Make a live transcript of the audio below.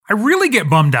I really get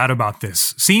bummed out about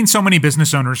this, seeing so many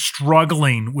business owners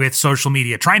struggling with social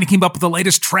media, trying to keep up with the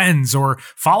latest trends or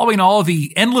following all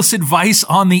the endless advice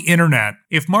on the internet.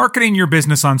 If marketing your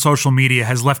business on social media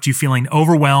has left you feeling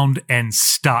overwhelmed and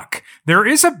stuck, there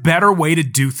is a better way to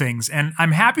do things, and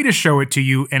I'm happy to show it to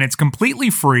you, and it's completely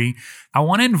free. I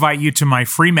want to invite you to my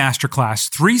free masterclass,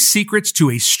 3 Secrets to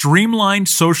a Streamlined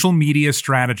Social Media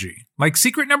Strategy. Like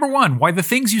secret number 1, why the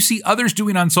things you see others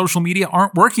doing on social media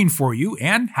aren't working for you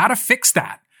and how to fix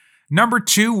that. Number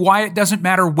 2, why it doesn't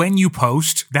matter when you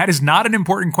post. That is not an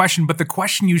important question, but the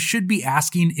question you should be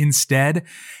asking instead.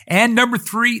 And number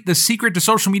 3, the secret to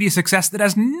social media success that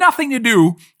has nothing to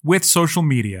do with social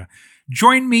media.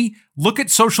 Join me, look at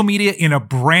social media in a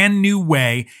brand new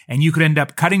way, and you could end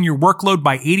up cutting your workload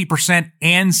by 80%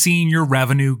 and seeing your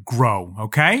revenue grow,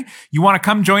 okay? You want to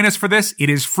come join us for this? It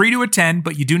is free to attend,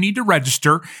 but you do need to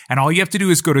register, and all you have to do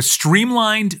is go to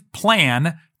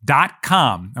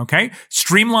streamlinedplan.com, okay?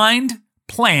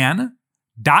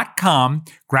 Streamlinedplan.com.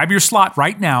 Grab your slot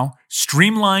right now,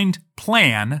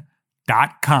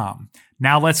 streamlinedplan.com.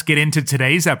 Now let's get into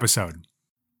today's episode.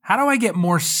 How do I get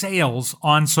more sales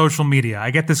on social media?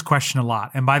 I get this question a lot.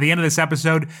 And by the end of this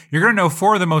episode, you're going to know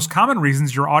 4 of the most common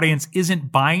reasons your audience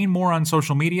isn't buying more on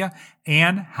social media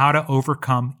and how to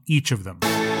overcome each of them.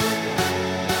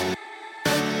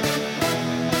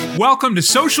 Welcome to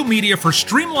Social Media for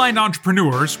Streamlined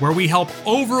Entrepreneurs, where we help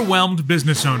overwhelmed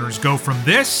business owners go from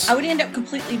this. I would end up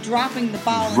completely dropping the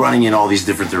ball. Running in all these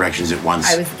different directions at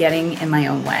once. I was getting in my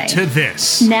own way. To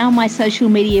this. Now my social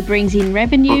media brings in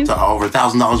revenue. Booked over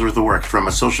 $1,000 worth of work from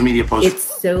a social media post.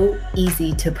 It's so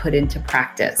easy to put into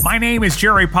practice. My name is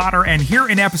Jerry Potter, and here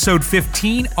in episode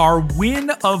 15, our win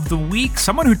of the week,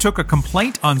 someone who took a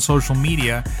complaint on social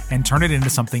media and turned it into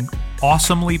something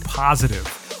awesomely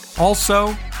positive. Also,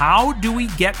 how do we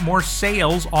get more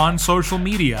sales on social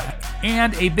media?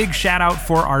 And a big shout out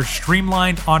for our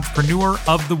Streamlined Entrepreneur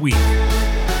of the Week.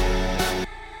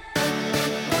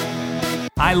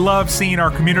 I love seeing our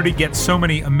community get so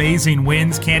many amazing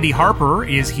wins. Candy Harper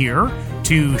is here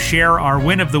to share our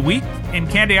win of the week. And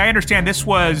Candy, I understand this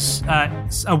was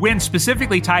a win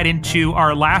specifically tied into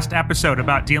our last episode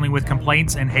about dealing with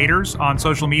complaints and haters on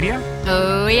social media.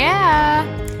 Oh, yeah.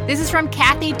 This is from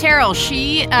Kathy Terrell.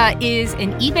 She is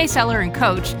an eBay seller and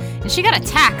coach, and she got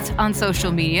attacked on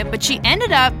social media, but she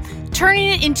ended up turning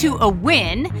it into a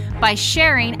win by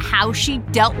sharing how she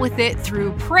dealt with it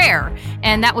through prayer.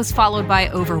 And that was followed by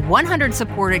over 100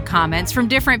 supported comments from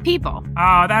different people.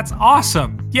 Oh, that's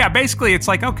awesome. Yeah, basically it's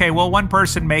like, okay, well, one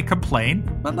person may complain,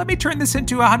 but let me turn this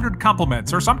into 100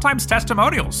 compliments, or sometimes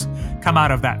testimonials come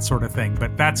out of that sort of thing.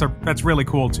 But that's really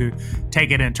cool to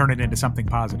take it and turn it into something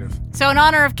positive. So in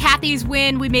honor of Kathy's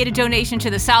win, we made a donation to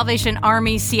the Salvation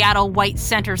Army Seattle White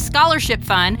Center Scholarship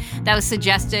Fund that was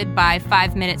suggested by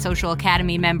 5 Minute Social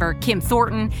Academy member Kim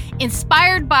Thornton,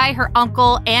 inspired by her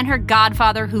uncle and her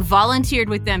godfather who volunteered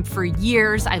with them for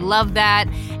years. I love that.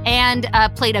 And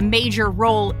played a major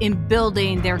role in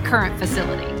building their current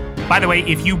facility. By the way,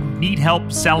 if you need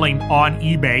help selling on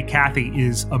eBay, Kathy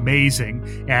is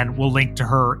amazing, and we'll link to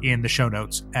her in the show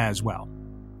notes as well.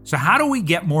 So how do we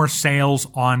get more sales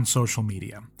on social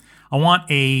media? I want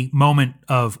a moment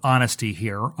of honesty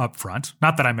here up front.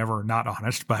 Not that I'm ever not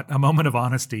honest, but a moment of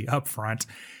honesty up front.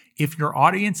 If your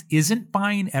audience isn't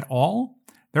buying at all,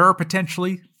 there are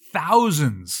potentially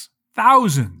thousands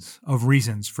of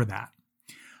reasons for that.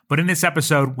 But in this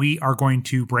episode, we are going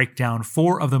to break down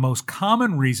 4 of the most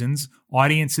common reasons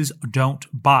audiences don't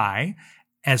buy,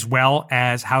 as well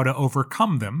as how to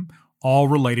overcome them, all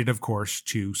related, of course,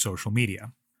 to social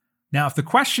media. Now, if the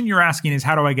question you're asking is,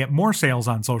 how do I get more sales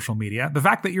on social media? The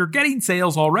fact that you're getting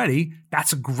sales already,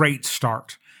 that's a great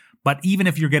start. But even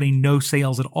if you're getting no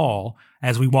sales at all,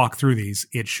 as we walk through these,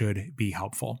 it should be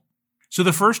helpful. So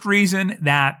the first reason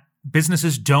that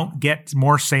businesses don't get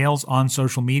more sales on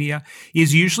social media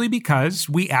is usually because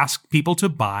we ask people to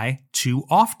buy too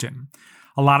often.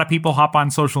 A lot of people hop on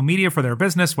social media for their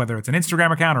business, whether it's an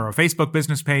Instagram account or a Facebook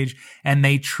business page, and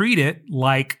they treat it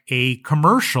like a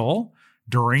commercial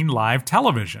during live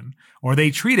television, or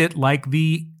they treat it like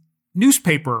the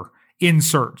newspaper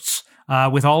inserts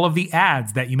with all of the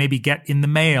ads that you maybe get in the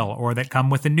mail or that come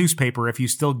with the newspaper if you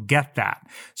still get that.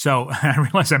 So I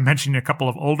realize I'm mentioning a couple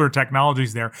of older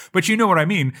technologies there, but you know what I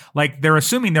mean. Like they're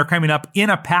assuming they're coming up in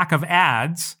a pack of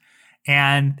ads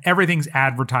and everything's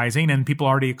advertising and people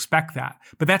already expect that.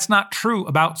 But that's not true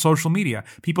about social media.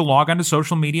 People log onto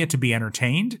social media to be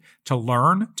entertained, to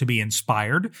learn, to be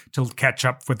inspired, to catch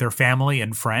up with their family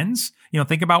and friends. You know,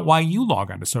 think about why you log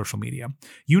onto social media.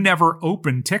 You never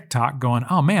open TikTok going,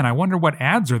 oh man, I wonder what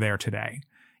ads are there today.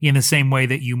 In the same way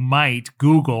that you might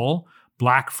Google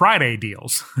Black Friday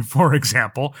deals, for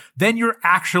example, then you're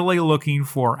actually looking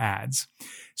for ads.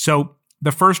 So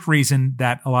the first reason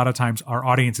that a lot of times our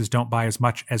audiences don't buy as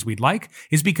much as we'd like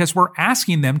is because we're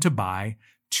asking them to buy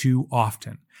too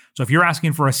often. So if you're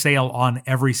asking for a sale on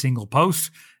every single post,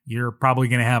 you're probably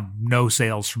going to have no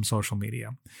sales from social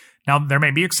media. Now, there may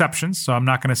be exceptions, so I'm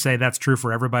not going to say that's true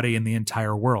for everybody in the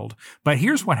entire world. But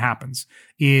here's what happens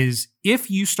is if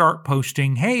you start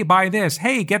posting, hey, buy this,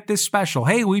 hey, get this special,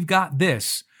 hey, we've got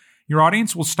this, your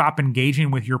audience will stop engaging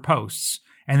with your posts.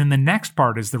 And then the next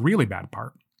part is the really bad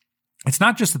part. It's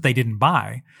not just that they didn't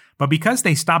buy, but because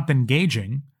they stopped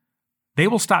engaging, they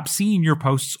will stop seeing your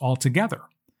posts altogether.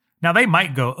 Now, they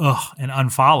might go, ugh, and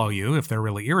unfollow you if they're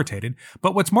really irritated.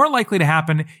 But what's more likely to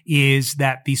happen is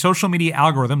that the social media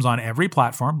algorithms on every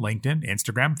platform, LinkedIn,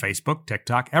 Instagram, Facebook,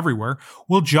 TikTok, everywhere,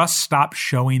 will just stop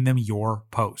showing them your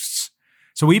posts.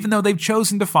 So even though they've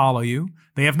chosen to follow you,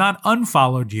 they have not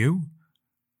unfollowed you.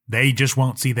 They just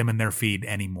won't see them in their feed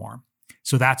anymore.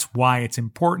 So that's why it's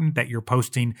important that you're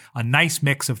posting a nice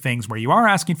mix of things where you are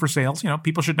asking for sales. You know,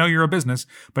 people should know you're a business,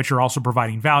 but you're also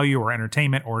providing value or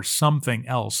entertainment or something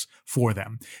else for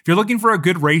them. If you're looking for a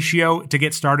good ratio to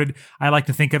get started, I like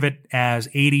to think of it as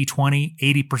 80-20,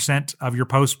 80% of your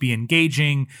posts be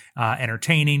engaging,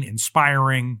 entertaining,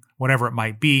 inspiring, whatever it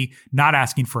might be, not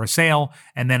asking for a sale.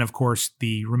 And then, of course,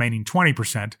 the remaining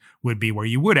 20% would be where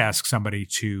you would ask somebody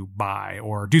to buy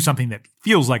or do something that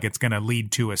feels like it's going to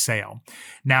lead to a sale.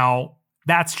 Now,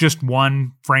 that's just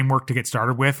one framework to get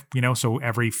started with, so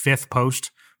every fifth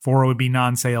post, 4 would be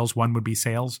non-sales, 1 would be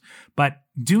sales. But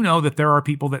do know that there are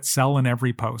people that sell in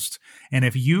every post. And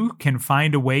if you can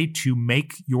find a way to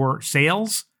make your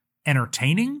sales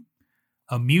entertaining,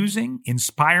 amusing,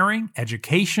 inspiring,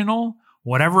 educational,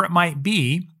 whatever it might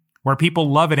be, where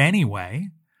people love it anyway,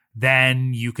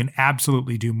 then you can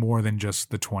absolutely do more than just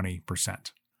the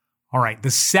 20%. All right, the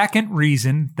second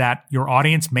reason that your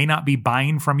audience may not be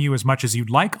buying from you as much as you'd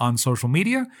like on social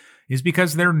media is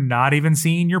because they're not even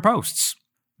seeing your posts.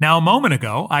 Now, a moment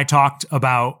ago, I talked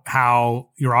about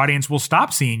how your audience will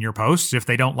stop seeing your posts if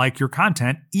they don't like your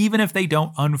content, even if they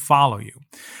don't unfollow you.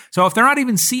 So if they're not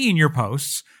even seeing your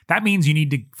posts, that means you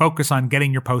need to focus on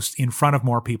getting your posts in front of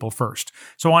more people first.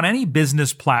 So on any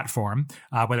business platform,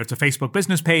 whether it's a Facebook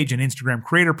business page, an Instagram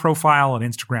creator profile, an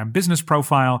Instagram business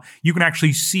profile, you can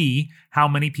actually see how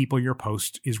many people your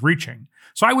post is reaching.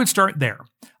 So I would start there.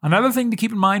 Another thing to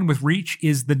keep in mind with reach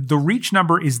is the reach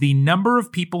number is the number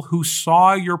of people who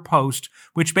saw your post,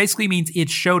 which basically means it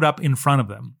showed up in front of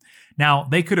them. Now,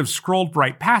 they could have scrolled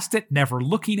right past it, never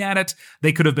looking at it.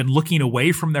 They could have been looking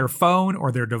away from their phone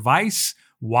or their device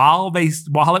while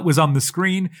it was on the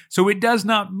screen. So it does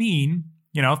not mean,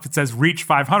 if it says reach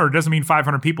 500, it doesn't mean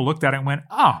 500 people looked at it and went,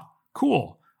 oh,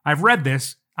 cool, I've read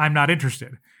this, I'm not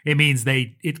interested. It means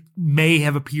it may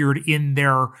have appeared in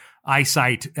their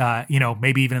eyesight,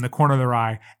 maybe even in the corner of their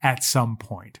eye at some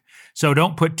point. So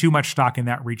don't put too much stock in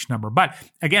that reach number. But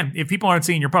again, if people aren't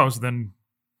seeing your post, then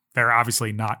they're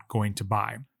obviously not going to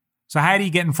buy. So how do you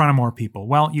get in front of more people?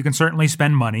 Well, you can certainly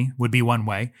spend money, would be one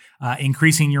way,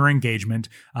 increasing your engagement,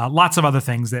 lots of other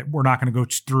things that we're not going to go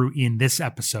through in this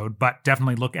episode, but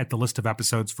definitely look at the list of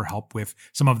episodes for help with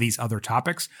some of these other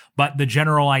topics. But the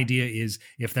general idea is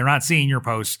if they're not seeing your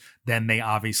posts, then they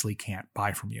obviously can't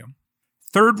buy from you.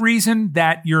 Third reason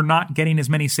that you're not getting as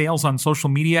many sales on social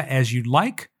media as you'd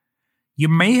like, you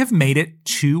may have made it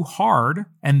too hard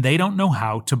and they don't know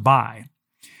how to buy.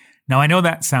 Now, I know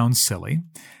that sounds silly.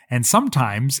 And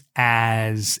sometimes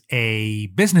as a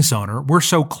business owner, we're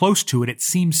so close to it, it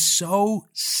seems so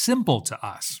simple to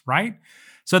us, right?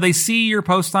 So they see your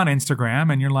post on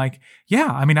Instagram and you're like,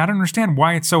 yeah, I don't understand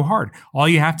why it's so hard. All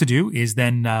you have to do is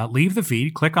then leave the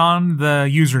feed, click on the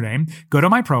username, go to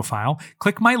my profile,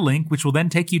 click my link, which will then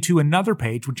take you to another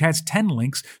page, which has 10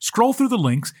 links, scroll through the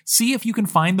links, see if you can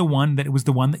find the one that was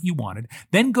the one that you wanted,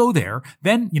 then go there.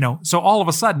 Then, so all of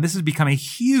a sudden this has become a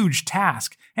huge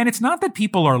task. And it's not that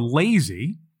people are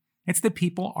lazy. It's that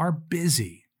people are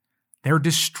busy. They're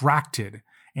distracted.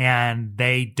 And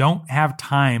they don't have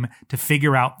time to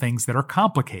figure out things that are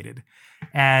complicated.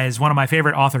 As one of my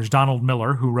favorite authors, Donald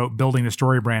Miller, who wrote Building a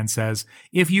Story Brand, says,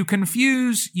 if you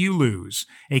confuse, you lose.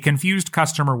 A confused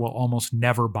customer will almost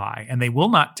never buy, and they will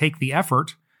not take the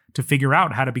effort to figure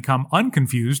out how to become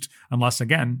unconfused unless,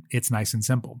 again, it's nice and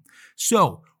simple.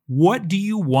 So what do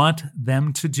you want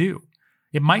them to do?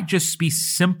 It might just be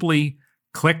simply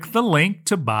click the link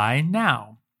to buy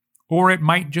now. Or it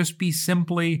might just be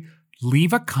simply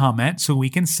leave a comment so we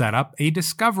can set up a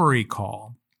discovery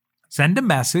call. Send a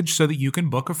message so that you can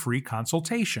book a free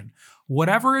consultation.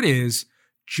 Whatever it is,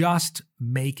 just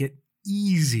make it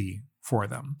easy for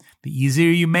them. The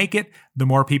easier you make it, the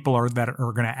more people are going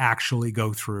to actually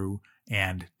go through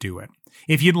and do it.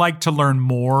 If you'd like to learn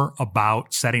more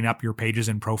about setting up your pages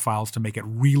and profiles to make it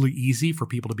really easy for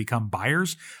people to become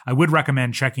buyers, I would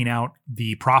recommend checking out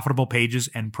the Profitable Pages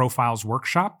and Profiles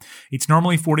workshop. It's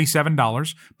normally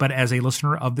 $47, but as a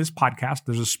listener of this podcast,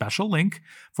 there's a special link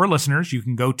for listeners. You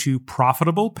can go to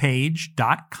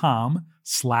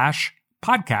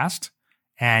profitablepage.com/podcast.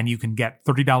 And you can get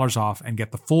 $30 off and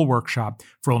get the full workshop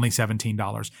for only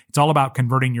 $17. It's all about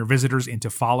converting your visitors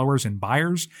into followers and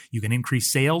buyers. You can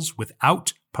increase sales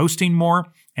without posting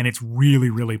more, and it's really,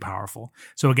 really powerful.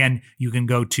 So again, you can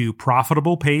go to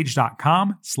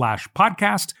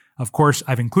profitablepage.com/podcast. Of course,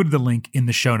 I've included the link in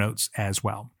the show notes as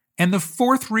well. And the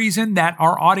fourth reason that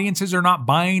our audiences are not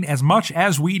buying as much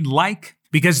as we'd like,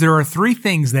 because there are three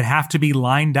things that have to be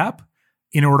lined up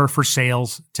in order for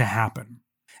sales to happen.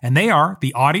 And they are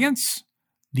the audience,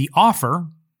 the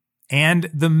offer, and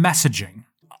the messaging.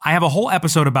 I have a whole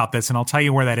episode about this, and I'll tell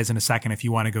you where that is in a second if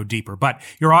you want to go deeper. But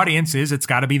your audience it's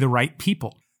got to be the right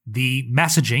people. The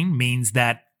messaging means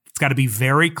that it's got to be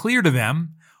very clear to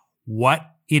them what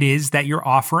it is that you're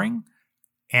offering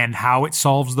and how it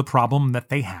solves the problem that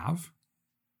they have.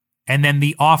 And then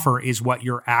the offer is what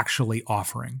you're actually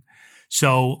offering.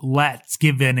 So let's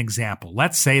give an example.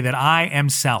 Let's say that I am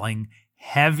selling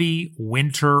heavy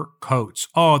winter coats.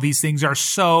 Oh, these things are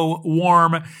so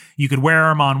warm. You could wear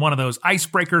them on one of those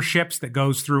icebreaker ships that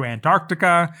goes through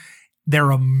Antarctica.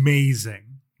 They're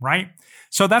amazing, right?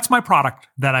 So that's my product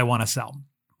that I want to sell.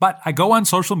 But I go on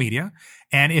social media,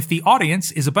 and if the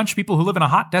audience is a bunch of people who live in a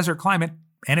hot desert climate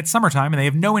and it's summertime and they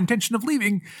have no intention of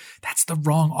leaving, that's the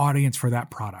wrong audience for that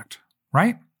product,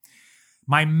 right?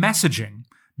 My messaging.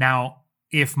 Now,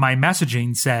 if my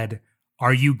messaging said,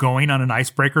 are you going on an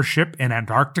icebreaker ship in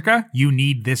Antarctica? You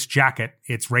need this jacket.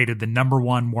 It's rated the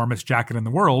 #1 warmest jacket in the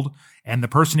world. And the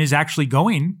person is actually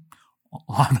going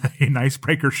on an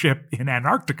icebreaker ship in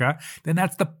Antarctica, then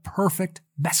that's the perfect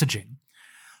messaging.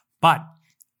 But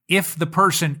if the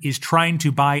person is trying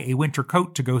to buy a winter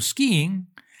coat to go skiing,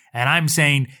 and I'm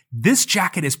saying this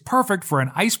jacket is perfect for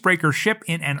an icebreaker ship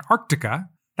in Antarctica,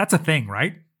 that's a thing,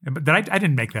 right? But I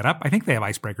didn't make that up. I think they have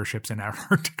icebreaker ships in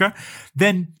Antarctica.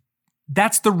 Then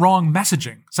that's the wrong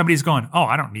messaging. Somebody's going, oh,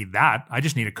 I don't need that. I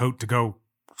just need a coat to go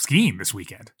skiing this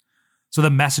weekend. So the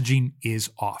messaging is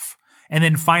off. And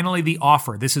then finally, the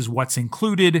offer. This is what's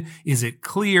included. Is it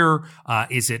clear?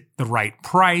 Is it the right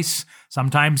price?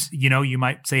 Sometimes, you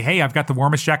might say, hey, I've got the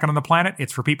warmest jacket on the planet.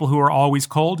 It's for people who are always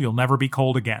cold. You'll never be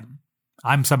cold again.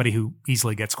 I'm somebody who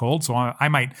easily gets cold, so I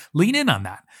might lean in on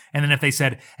that. And then if they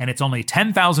said, and it's only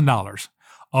 $10,000,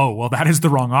 oh, well, that is the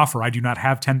wrong offer. I do not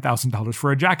have $10,000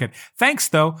 for a jacket. Thanks,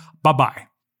 though. Bye-bye.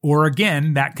 Or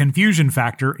again, that confusion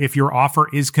factor. If your offer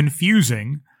is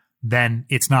confusing, then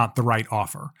it's not the right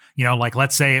offer. Like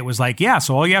let's say it was like, yeah,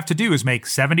 so all you have to do is make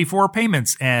 74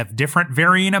 payments of different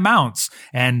varying amounts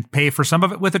and pay for some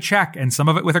of it with a check and some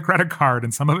of it with a credit card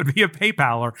and some of it via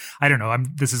PayPal, or I don't know.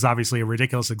 This is obviously a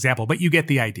ridiculous example, but you get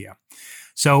the idea.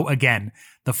 So again,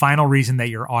 the final reason that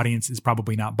your audience is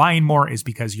probably not buying more is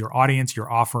because your audience,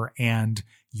 your offer, and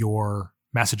your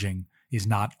messaging is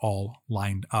not all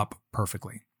lined up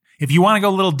perfectly. If you want to go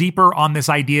a little deeper on this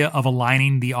idea of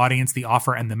aligning the audience, the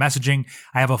offer, and the messaging,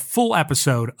 I have a full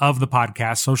episode of the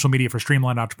podcast, Social Media for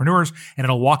Streamlined Entrepreneurs, and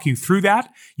it'll walk you through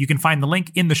that. You can find the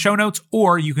link in the show notes,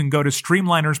 or you can go to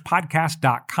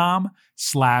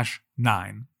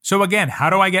streamlinerspodcast.com/9. So again, how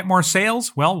do I get more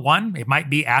sales? Well, 1, it might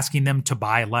be asking them to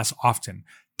buy less often.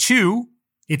 2,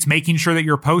 it's making sure that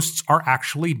your posts are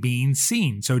actually being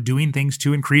seen. So doing things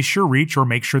to increase your reach or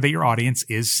make sure that your audience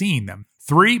is seeing them.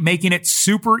 3, making it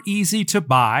super easy to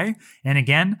buy. And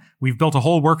again, we've built a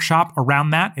whole workshop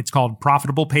around that. It's called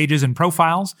Profitable Pages and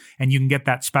Profiles. And you can get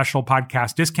that special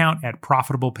podcast discount at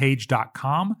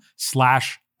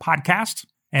profitablepage.com/podcast.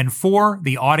 And 4,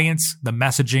 the audience, the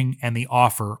messaging, and the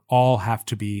offer all have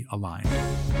to be aligned.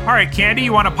 All right, Candy,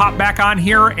 you want to pop back on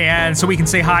here and so we can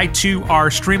say hi to our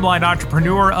Streamlined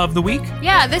Entrepreneur of the Week?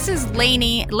 Yeah, this is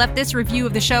Lainey. Left this review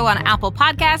of the show on Apple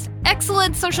Podcasts.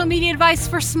 Excellent social media advice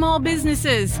for small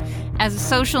businesses. As a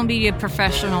social media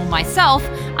professional myself,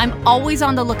 I'm always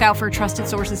on the lookout for trusted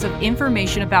sources of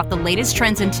information about the latest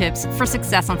trends and tips for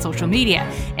success on social media.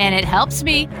 And it helps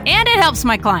me and it helps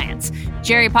my clients.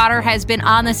 Jerry Potter has been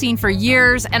on the scene for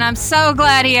years, and I'm so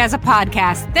glad he has a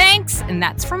podcast. Thanks. And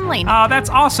that's from Lainey. Oh, that's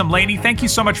awesome, Lainey. Thank you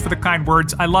so much for the kind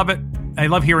words. I love it. I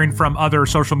love hearing from other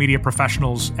social media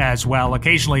professionals as well.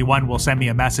 Occasionally, one will send me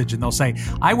a message and they'll say,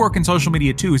 I work in social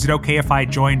media too. Is it okay if I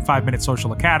join 5 Minute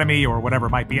Social Academy or whatever it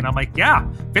might be? And I'm like, yeah,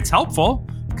 if it's helpful,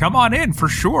 come on in for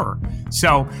sure.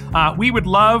 So we would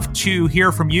love to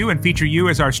hear from you and feature you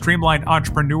as our Streamlined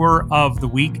Entrepreneur of the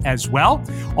Week as well.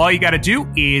 All you got to do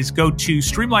is go to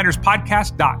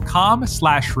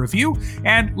streamlinerspodcast.com/review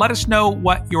and let us know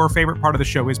what your favorite part of the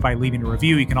show is by leaving a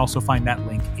review. You can also find that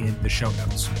link in the show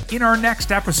notes. In our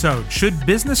next episode, should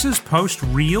businesses post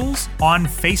reels on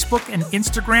Facebook and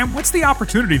Instagram? What's the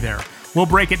opportunity there? We'll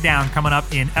break it down coming up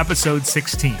in episode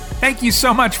 16. Thank you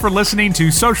so much for listening to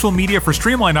Social Media for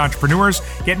Streamlined Entrepreneurs.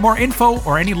 Get more info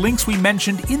or any links we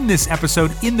mentioned in this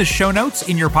episode in the show notes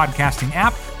in your podcasting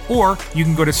app, or you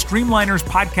can go to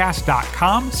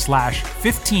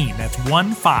streamlinerspodcast.com/15. That's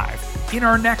 15. In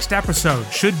our next episode,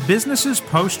 should businesses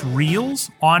post reels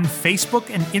on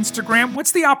Facebook and Instagram?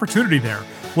 What's the opportunity there?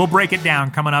 We'll break it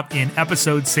down coming up in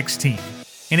episode 16.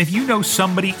 And if you know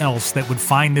somebody else that would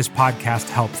find this podcast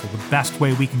helpful, the best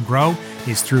way we can grow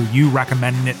is through you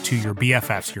recommending it to your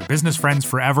BFFs, your business friends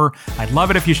forever. I'd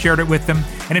love it if you shared it with them.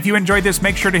 And if you enjoyed this,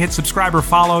 make sure to hit subscribe or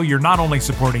follow. You're not only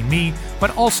supporting me,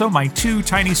 but also my two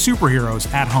tiny superheroes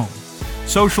at home.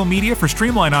 Social Media for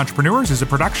Streamlined Entrepreneurs is a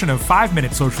production of 5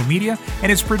 Minute Social Media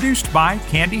and is produced by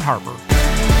Candy Harper.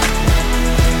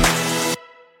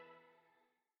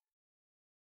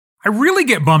 I really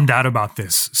get bummed out about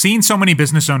this, seeing so many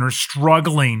business owners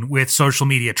struggling with social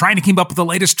media, trying to keep up with the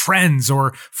latest trends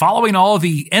or following all of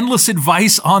the endless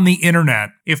advice on the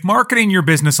internet. If marketing your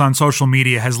business on social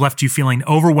media has left you feeling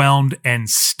overwhelmed and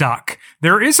stuck,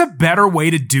 there is a better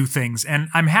way to do things, and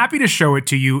I'm happy to show it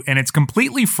to you, and it's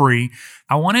completely free.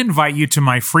 I want to invite you to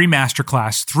my free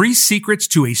masterclass, 3 Secrets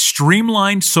to a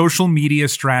Streamlined Social Media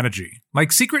Strategy.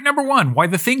 Like secret number 1, why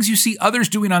the things you see others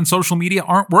doing on social media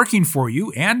aren't working for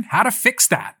you and how to fix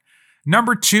that.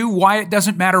 Number 2, why it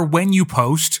doesn't matter when you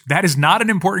post. That is not an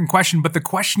important question, but the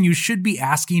question you should be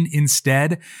asking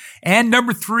instead. And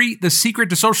number 3, the secret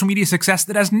to social media success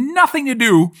that has nothing to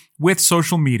do with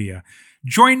social media.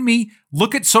 Join me,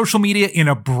 look at social media in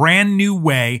a brand new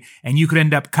way, and you could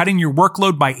end up cutting your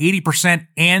workload by 80%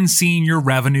 and seeing your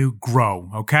revenue grow,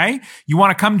 okay? You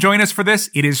want to come join us for this?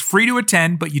 It is free to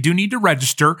attend, but you do need to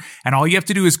register, and all you have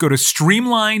to do is go to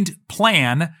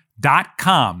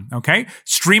streamlinedplan.com, okay?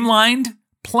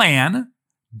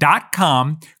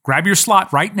 Streamlinedplan.com. Grab your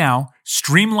slot right now,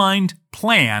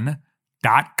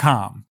 streamlinedplan.com.